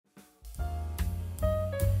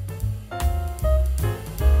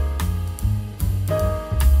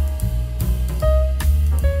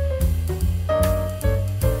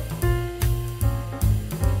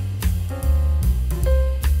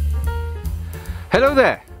Hello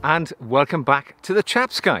there and welcome back to the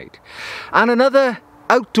Chap's Guide and another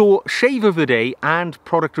outdoor shave of the day and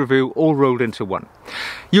product review all rolled into one.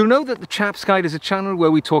 You'll know that the Chap's Guide is a channel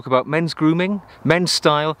where we talk about men's grooming, men's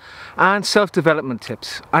style and self-development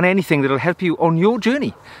tips and anything that'll help you on your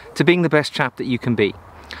journey to being the best chap that you can be.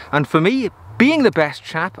 And for me, being the best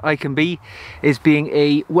chap I can be is being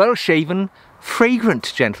a well-shaven,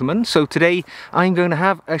 fragrant gentleman. So today I'm going to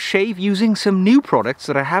have a shave using some new products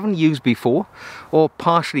that I haven't used before or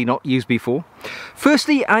partially not used before.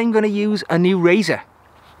 Firstly, I'm going to use a new razor.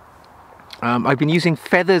 I've been using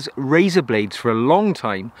Feathers razor blades for a long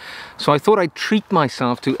time, so I thought I'd treat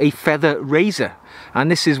myself to a feather razor, and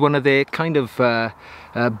this is one of their kind of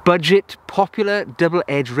budget popular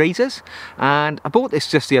double-edged razors, and I bought this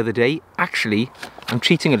just the other day. Actually, I'm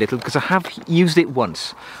cheating a little because I have used it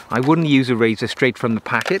once. I wouldn't use a razor straight from the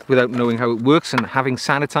packet without knowing how it works and having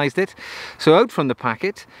sanitized it. So out from the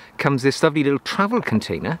packet comes this lovely little travel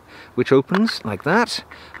container which opens like that,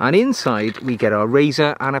 and inside we get our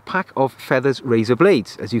razor and a pack of Feathers razor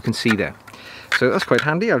blades, as you can see there. So that's quite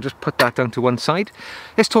handy. I'll just put that down to one side.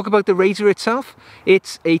 Let's talk about the razor itself.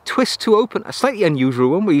 It's a twist to open, a slightly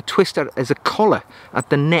unusual one where you twist it as a collar at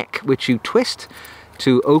the neck, which you twist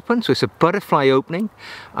to open. So it's a butterfly opening,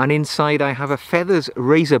 and inside I have a Feathers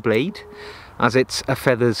razor blade, as it's a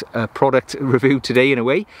Feathers product review today in a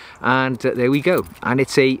way. And there we go. And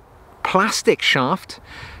it's a plastic shaft,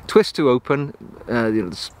 twist to open.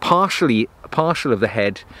 Partial of the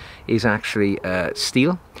head is actually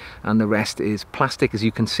steel and the rest is plastic, as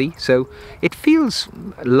you can see. So it feels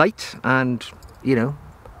light and, you know,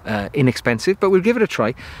 inexpensive, but we'll give it a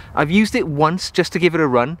try. I've used it once just to give it a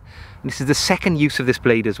run, and this is the second use of this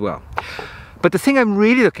blade as well. But the thing I'm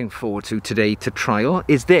really looking forward to today to trial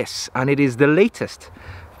is this, and it is the latest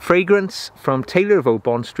fragrance from Taylor of Old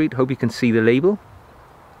Bond Street. Hope you can see the label,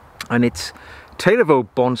 and it's Taylor of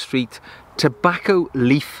Old Bond Street Tobacco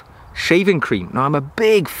Leaf Shaving Cream. Now, I'm a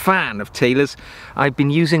big fan of Taylor's. I've been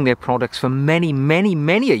using their products for many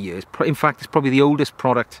a years. In fact, it's probably the oldest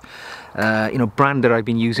product, brand that I've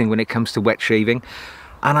been using when it comes to wet shaving.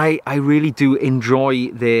 And I really do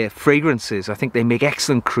enjoy their fragrances. I think they make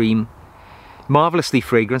excellent cream, marvelously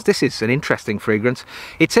fragranced. This is an interesting fragrance.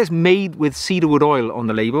 It says made with cedarwood oil on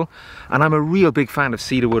the label, and I'm a real big fan of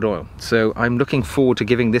cedarwood oil, so I'm looking forward to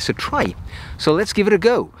giving this a try. So let's give it a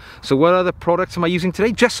go. So what other products am I using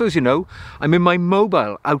today? Just so as you know, I'm in my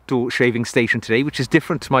mobile outdoor shaving station today, which is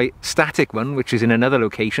different to my static one, which is in another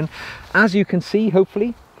location. As you can see,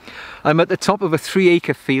 hopefully, I'm at the top of a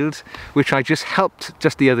 3-acre field, which I just helped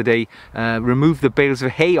just the other day remove the bales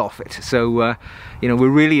of hay off it. So, you know, we're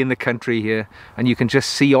really in the country here, and you can just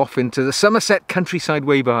see off into the Somerset countryside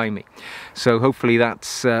way behind me. So hopefully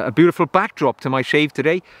that's a beautiful backdrop to my shave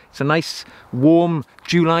today. It's a nice, warm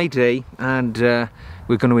July day, and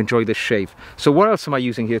we're going to enjoy this shave. So what else am I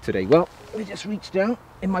using here today? Well, let me just reach down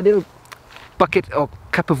in my little bucket or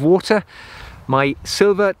cup of water. My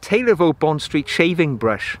silver Taylor of Old Bond Street shaving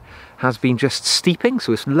brush has been just steeping,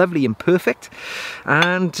 so it's lovely and perfect.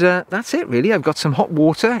 And that's it really. I've got some hot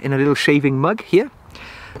water in a little shaving mug here.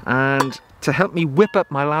 And to help me whip up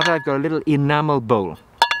my lather, I've got a little enamel bowl,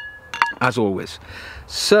 as always.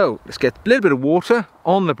 So let's get a little bit of water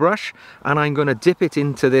on the brush, and I'm going to dip it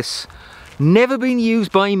into this, never been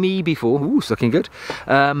used by me before, ooh, it's looking good,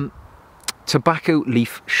 tobacco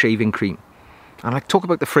leaf shaving cream. And I'll talk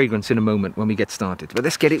about the fragrance in a moment when we get started. But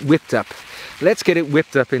let's get it whipped up. Let's get it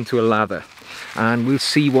whipped up into a lather, and we'll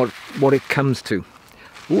see what it comes to.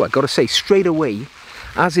 Oh, I've got to say straight away,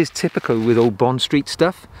 as is typical with Old Bond Street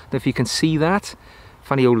stuff, if you can see that,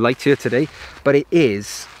 funny old light here today, but it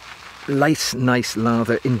is nice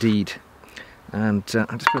lather indeed. And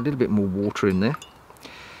I'll just put a little bit more water in there,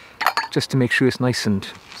 just to make sure it's nice and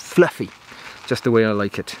fluffy, just the way I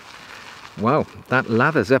like it. Wow, that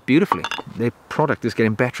lathers up beautifully. The product is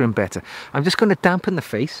getting better and better. I'm just going to dampen the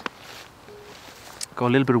face. Got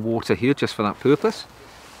a little bit of water here just for that purpose.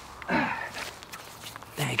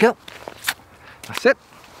 There you go. That's it.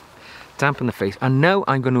 Dampen the face. And now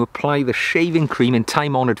I'm going to apply the shaving cream in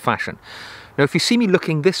time-honoured fashion. Now, if you see me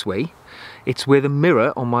looking this way, it's where the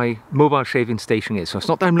mirror on my mobile shaving station is. So it's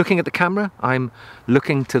not that I'm looking at the camera, I'm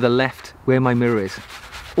looking to the left where my mirror is.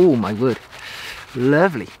 Oh my word.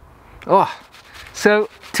 Lovely. Oh, so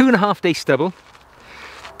 2.5 day stubble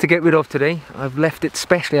to get rid of today. I've left it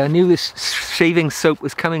specially. I knew this shaving soap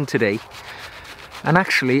was coming today, and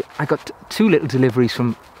actually I got 2 little deliveries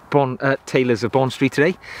from Taylor's of Bond Street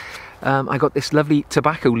today. I got this lovely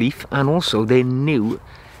tobacco leaf and also their new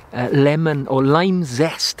lemon or lime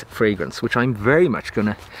zest fragrance, which I'm very much going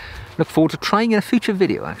to look forward to trying in a future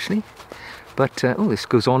video actually. But oh, this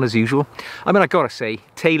goes on as usual. I mean, I gotta say,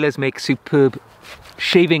 tailors make superb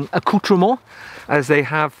shaving accoutrements, as they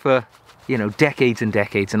have for, you know, decades and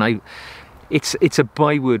decades. And it's a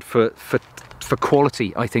byword for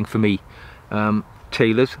quality, I think, for me.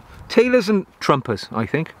 Tailors and Trumpers, I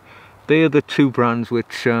think. They are the two brands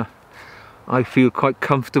which I feel quite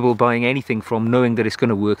comfortable buying anything from, knowing that it's going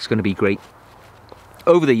to work, it's going to be great.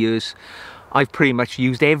 Over the years, I've pretty much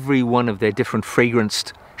used every one of their different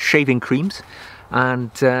fragranced shaving creams,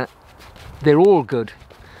 and they're all good.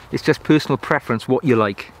 It's just personal preference, what you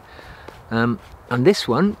like. And this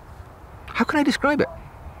one, how can I describe it?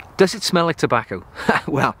 Does it smell like tobacco?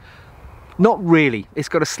 Well, not really. It's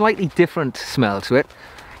got a slightly different smell to it.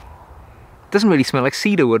 Doesn't really smell like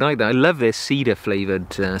cedarwood either. I love this cedarwood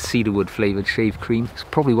flavoured shave cream. It's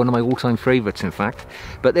probably one of my all-time favourites, in fact.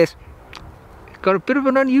 But it's got a bit of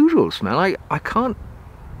an unusual smell. I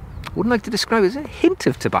wouldn't like to describe it. There's a hint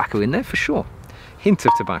of tobacco in there for sure. Hint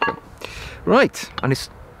of tobacco. Right, and it's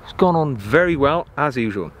gone on very well as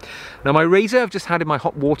usual. Now my razor I've just had in my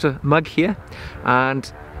hot water mug here,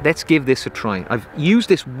 and let's give this a try. I've used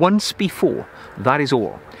this once before, that is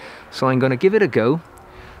all. So I'm going to give it a go.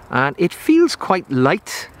 And it feels quite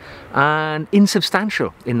light and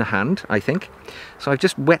insubstantial in the hand, I think. So I've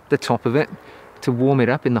just wet the top of it to warm it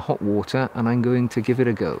up in the hot water, and I'm going to give it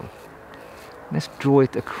a go. Let's draw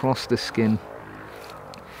it across the skin.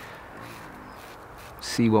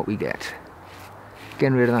 See what we get.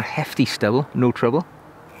 Getting rid of that hefty stubble, no trouble.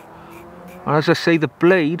 And as I say, the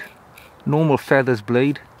blade, normal feathers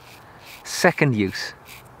blade, second use.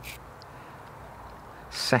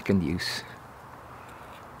 Second use.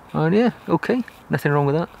 And yeah, okay, nothing wrong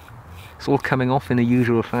with that. It's all coming off in the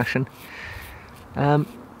usual fashion.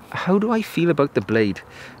 How do I feel about the blade?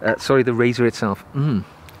 Sorry, the razor itself. I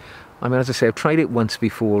mean, as I say, I've tried it once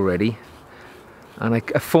before already, and I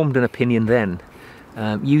formed an opinion then.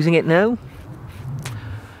 Using it now,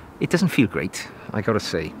 it doesn't feel great, I gotta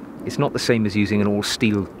say. It's not the same as using an all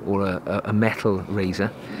steel or a metal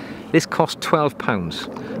razor. This cost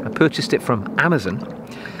 £12. I purchased it from Amazon,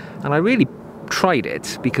 and I really tried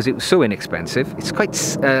it because it was so inexpensive. It's quite,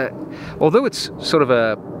 although it's sort of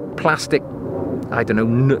a plastic, I don't know,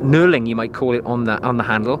 knurling you might call it on the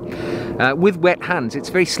handle. With wet hands, it's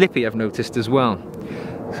very slippy, I've noticed as well.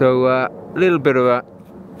 So a little bit of a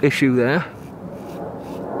issue there.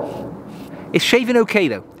 It's shaving okay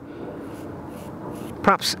though.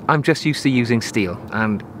 Perhaps I'm just used to using steel,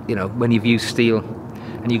 and you know, when you've used steel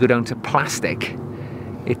and you go down to plastic,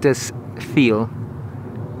 it does feel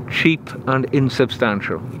cheap and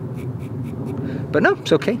insubstantial. But no,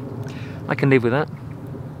 it's okay. I can live with that.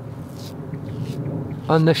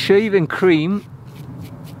 And the shaving cream,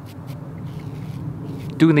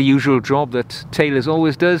 doing the usual job that Taylor's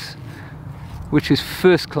always does, which is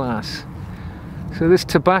first class. So this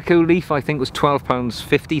tobacco leaf, I think, was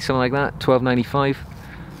 £12.50, something like that, £12.95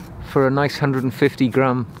 for a nice 150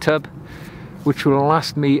 gram tub, which will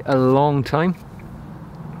last me a long time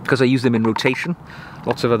because I use them in rotation.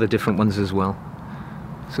 Lots of other different ones as well.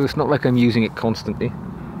 So it's not like I'm using it constantly.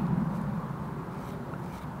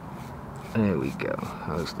 There we go.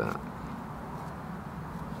 How's that?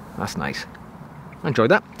 That's nice. I enjoyed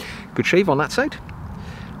that. Good shave on that side.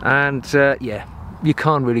 And yeah, you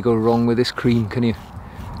can't really go wrong with this cream, can you?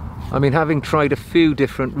 I mean, having tried a few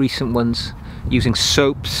different recent ones using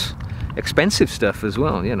soaps, expensive stuff as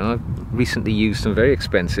well, you know, I've recently used some very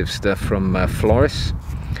expensive stuff from Floris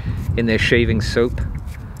in their shaving soap.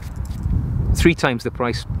 3 times the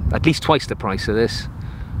price, at least twice the price of this.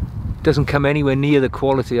 Doesn't come anywhere near the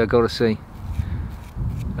quality, I gotta say.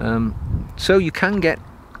 So you can get,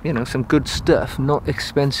 you know, some good stuff, not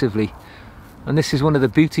expensively. And this is one of the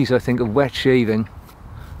beauties, I think, of wet shaving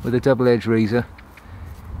with a double-edged razor.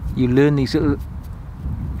 You learn these little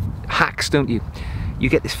hacks, don't you? You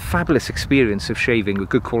get this fabulous experience of shaving with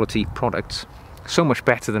good quality products. So much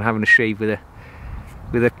better than having to shave with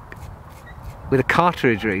a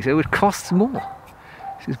cartridge razor, which costs more.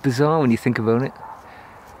 It's bizarre when you think about it.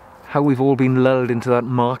 How we've all been lulled into that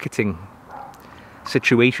marketing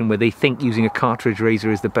situation where they think using a cartridge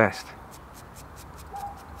razor is the best.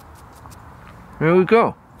 There we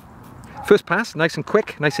go. First pass, nice and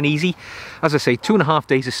quick, nice and easy. As I say, 2.5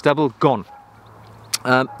 days of stubble gone.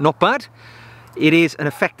 Not bad. It is an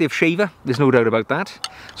effective shaver, there's no doubt about that.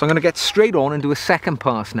 So I'm going to get straight on and do a second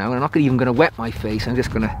pass now. And I'm not even going to wet my face, I'm just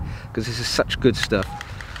going to, because this is such good stuff,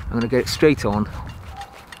 I'm going to get it straight on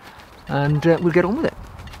and we'll get on with it.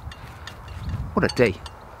 What a day.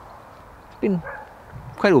 It's been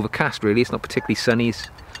quite overcast really, it's not particularly sunny, it's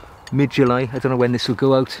mid-July. I don't know when this will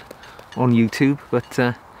go out on YouTube,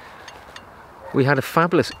 but We had a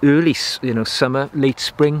fabulous early, summer, late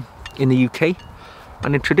spring in the UK,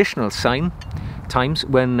 and in traditional times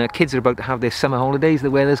when kids are about to have their summer holidays,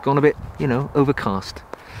 the weather's gone a bit, overcast.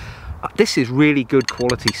 This is really good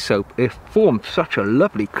quality soap. It formed such a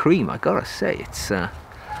lovely cream, I gotta say. It's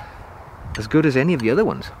as good as any of the other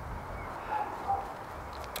ones.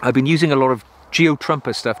 I've been using a lot of George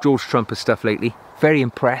Trumper stuff lately. Very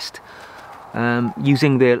impressed.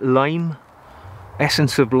 Using their lime,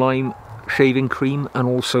 essence of lime shaving cream, and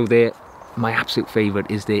also my absolute favourite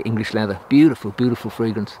is their English leather. Beautiful, beautiful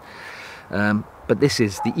fragrance. But this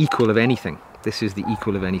is the equal of anything. This is the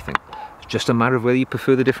equal of anything. It's just a matter of whether you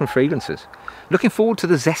prefer the different fragrances. Looking forward to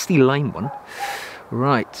the zesty lime one.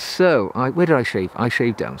 Right, so where did I shave? I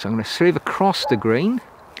shaved down. So I'm going to shave across the grain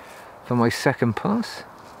for my second pass.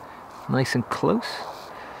 Nice and close.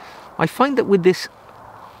 I find that with this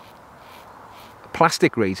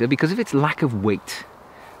plastic razor, because of its lack of weight,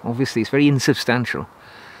 obviously it's very insubstantial,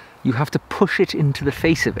 you have to push it into the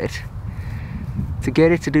face of it to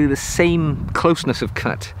get it to do the same closeness of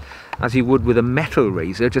cut as you would with a metal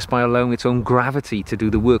razor, just by allowing its own gravity to do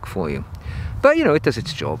the work for you. But it does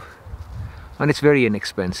its job, and it's very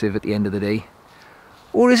inexpensive at the end of the day.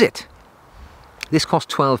 Or is it? This cost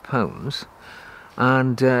 £12,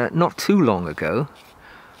 and not too long ago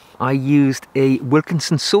I used a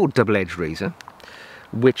Wilkinson Sword double-edged razor,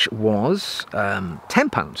 which was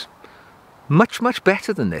 £10. Much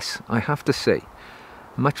better than this, I have to say.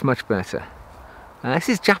 Much better. This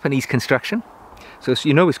is Japanese construction, so it's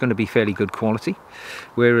going to be fairly good quality,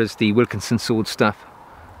 whereas the Wilkinson Sword stuff,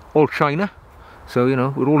 all China. So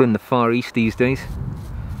we're all in the Far East these days.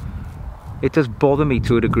 It does bother me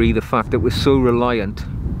to a degree, the fact that we're so reliant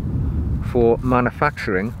for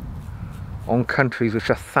manufacturing on countries which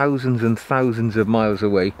are thousands and thousands of miles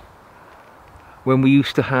away, when we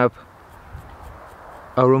used to have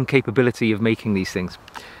our own capability of making these things.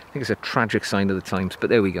 I think it's a tragic sign of the times, but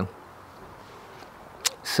there we go.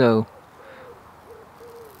 So,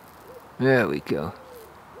 there we go.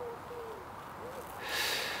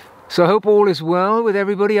 So I hope all is well with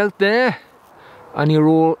everybody out there, and you're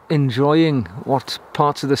all enjoying what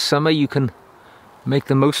parts of the summer you can make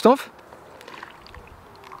the most of.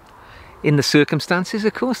 In the circumstances,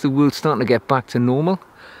 of course, the world's starting to get back to normal,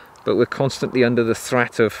 but we're constantly under the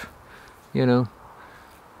threat of,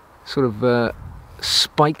 sort of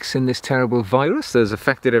spikes in this terrible virus that has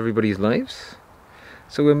affected everybody's lives.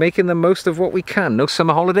 So we're making the most of what we can. No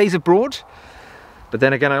summer holidays abroad, but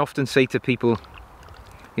then again, I often say to people,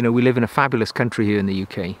 we live in a fabulous country here in the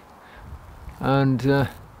UK, and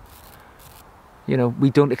we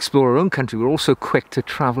don't explore our own country. We're also quick to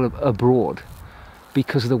travel abroad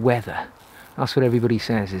because of the weather. That's what everybody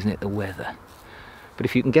says, isn't it? The weather. But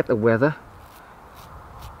if you can get the weather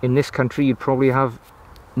in this country, you'd probably have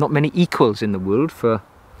not many equals in the world for,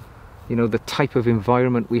 the type of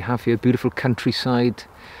environment we have here. Beautiful countryside,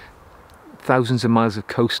 thousands of miles of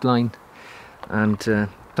coastline, and some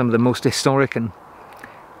of the most historic and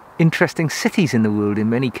interesting cities in the world in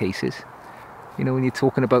many cases. When you're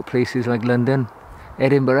talking about places like London,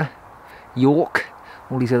 Edinburgh, York,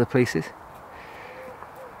 all these other places.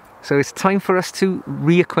 So it's time for us to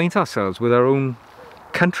reacquaint ourselves with our own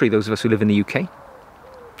country, those of us who live in the UK.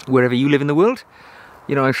 Wherever you live in the world,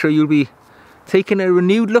 I'm sure you'll be taking a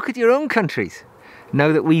renewed look at your own countries,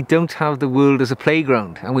 now that we don't have the world as a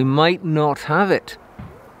playground, and we might not have it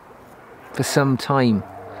for some time.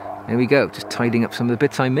 There we go, just tidying up some of the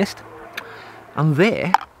bits I missed. And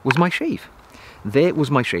there was my shave. There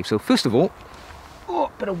was my shave. So first of all, a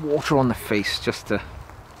bit of water on the face, just to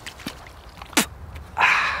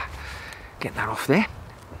get that off there.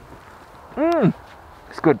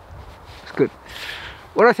 It's good. It's good.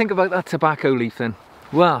 What do I think about that tobacco leaf then?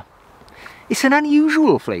 Well, it's an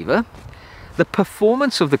unusual flavour. The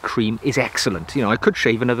performance of the cream is excellent. I could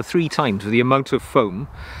shave another 3 times with the amount of foam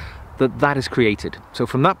that is created. So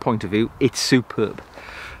from that point of view, it's superb.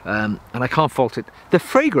 And I can't fault it. The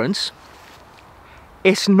fragrance,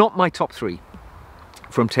 it's not my top 3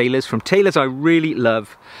 from Taylor's. From Taylor's, I really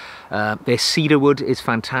love their cedarwood is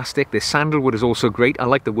fantastic. Their sandalwood is also great. I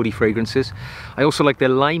like the woody fragrances. I also like their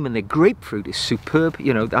lime, and their grapefruit is superb,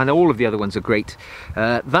 and all of the other ones are great.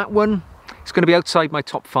 That one, it's going to be outside my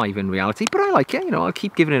top 5 in reality, but I like it, I'll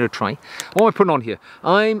keep giving it a try. What am I putting on here?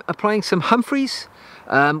 I'm applying some Humphreys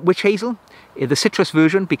Witch Hazel, the citrus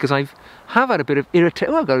version, because I have had a bit of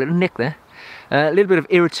irritation. Oh, I've got a little nick there. A little bit of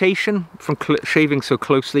irritation from shaving so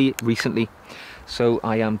closely recently. So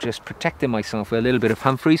I am just protecting myself with a little bit of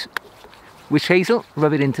Humphreys Witch Hazel.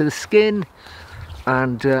 Rub it into the skin,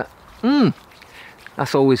 and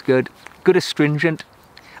that's always good. Good astringent,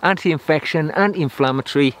 anti-infection,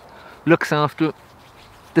 anti-inflammatory, looks after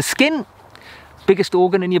the skin, biggest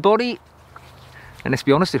organ in your body. And let's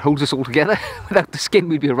be honest, it holds us all together. Without the skin,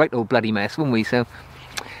 we'd be a right old bloody mess, wouldn't we? So,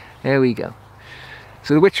 there we go.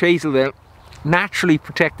 So the witch hazel there, naturally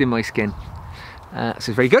protecting my skin. So it's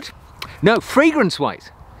very good. Now,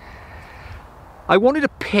 fragrance-wise, I wanted to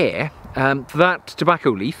pair that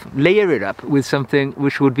tobacco leaf, layer it up with something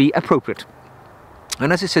which would be appropriate.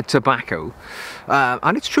 And as I said, tobacco,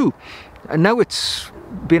 and it's true, and now it's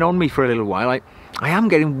been on me for a little while, I am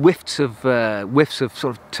getting whiffs of sort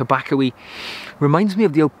of tobacco-y. Reminds me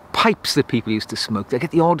of the old pipes that people used to smoke. I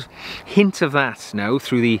get the odd hint of that now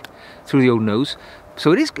through the old nose.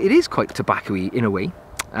 So it is quite tobacco-y in a way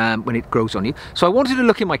when it grows on you. So I wanted to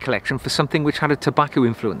look in my collection for something which had a tobacco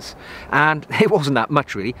influence, and it wasn't that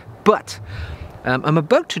much really. But I'm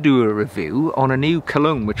about to do a review on a new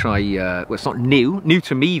cologne which well, it's not new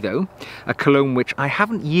to me though, a cologne which I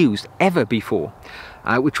haven't used ever before,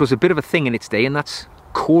 which was a bit of a thing in its day, and that's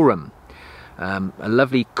Coram, a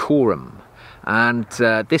lovely Coram. And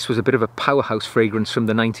this was a bit of a powerhouse fragrance from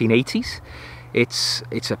the 1980s. It's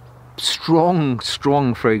a strong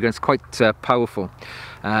fragrance, quite powerful,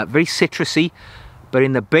 very citrusy, but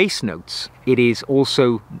in the base notes it is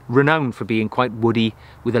also renowned for being quite woody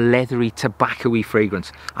with a leathery tobacco-y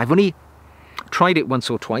fragrance. I've only tried it once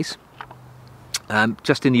or twice,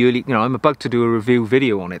 just in the early, you know, I'm about to do a review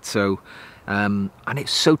video on it, so and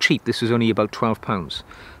it's so cheap. This was only about £12,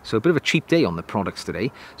 so a bit of a cheap day on the products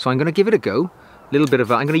today. So I'm going to give it a go. A little bit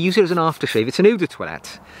of I'm going to use it as an aftershave. It's an eau de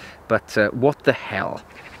toilette, but what the hell?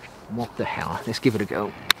 What the hell? Let's give it a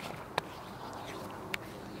go.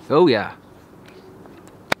 Oh yeah.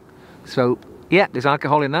 So yeah, there's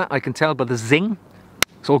alcohol in that. I can tell by the zing.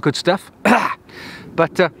 It's all good stuff.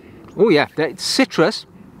 But oh yeah, it's citrus,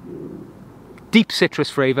 deep citrus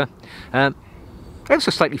flavour.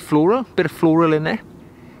 Also slightly floral, bit of floral in there,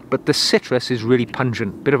 but the citrus is really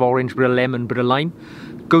pungent. Bit of orange, bit of lemon, bit of lime.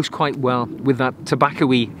 Goes quite well with that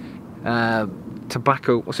tobacco-y,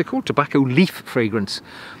 what's it called? Tobacco leaf fragrance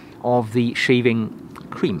of the shaving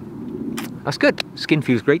cream. That's good. Skin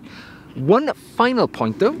feels great. One final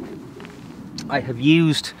point though, I have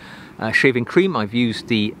used shaving cream. I've used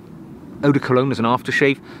the eau de cologne as an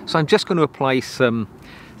aftershave, so I'm just going to apply some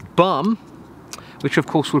balm, which of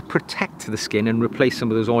course will protect the skin and replace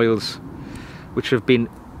some of those oils which have been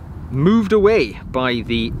moved away by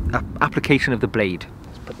the application of the blade.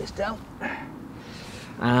 Let's put this down.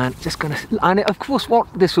 And just gonna, and of course what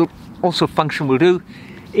this will also function will do,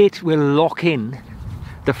 it will lock in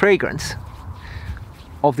the fragrance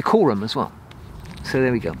of the Coram as well. So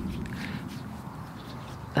there we go.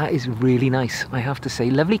 That is really nice, I have to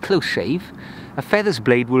say. Lovely close shave. A feathers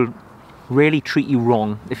blade will really treat you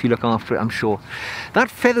wrong if you look after it, I'm sure. That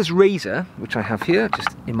feathers razor, which I have here, just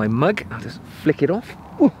in my mug, I'll just flick it off.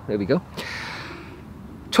 Oh, there we go.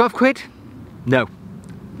 12 quid? No,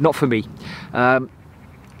 not for me.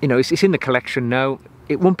 You know, it's in the collection now.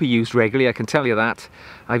 It won't be used regularly, I can tell you that.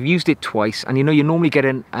 I've used it twice, and you know, you normally get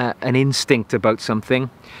an instinct about something.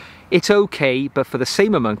 It's okay, but for the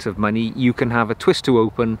same amount of money, you can have a twist to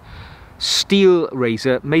open steel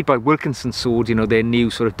razor made by Wilkinson Sword, you know, their new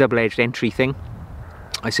sort of double-edged entry thing.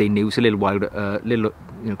 I say new, it's a little while, you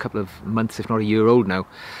know, couple of months, if not a year old now.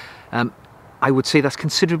 I would say that's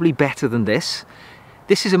considerably better than this.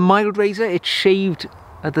 This is a mild razor. It shaved,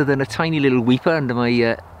 other than a tiny little weeper under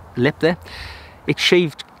my lip there, it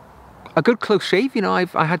shaved a good close shave. You know,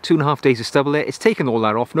 I had 2.5 days of stubble there. It's taken all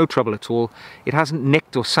that off, no trouble at all. It hasn't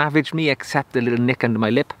nicked or savaged me, except a little nick under my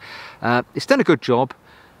lip. It's done a good job.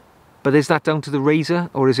 But is that down to the razor,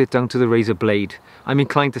 or is it down to the razor blade? I'm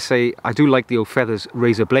inclined to say I do like the old feathers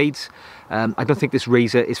razor blades. I don't think this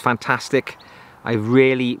razor is fantastic. I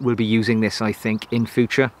really will be using this, I think, in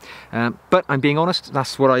future. But I'm being honest,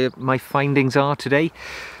 that's what my findings are today.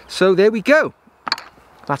 So there we go.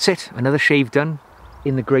 That's it, another shave done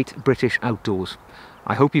in the great British outdoors.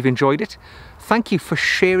 I hope you've enjoyed it. Thank you for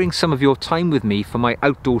sharing some of your time with me for my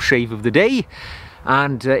outdoor shave of the day.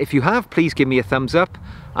 And if you have, please give me a thumbs up,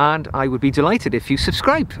 and I would be delighted if you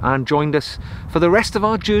subscribed and joined us for the rest of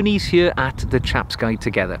our journeys here at the Chap's Guide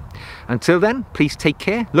together. Until then, please take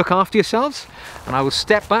care, look after yourselves, and I will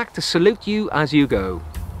step back to salute you as you go.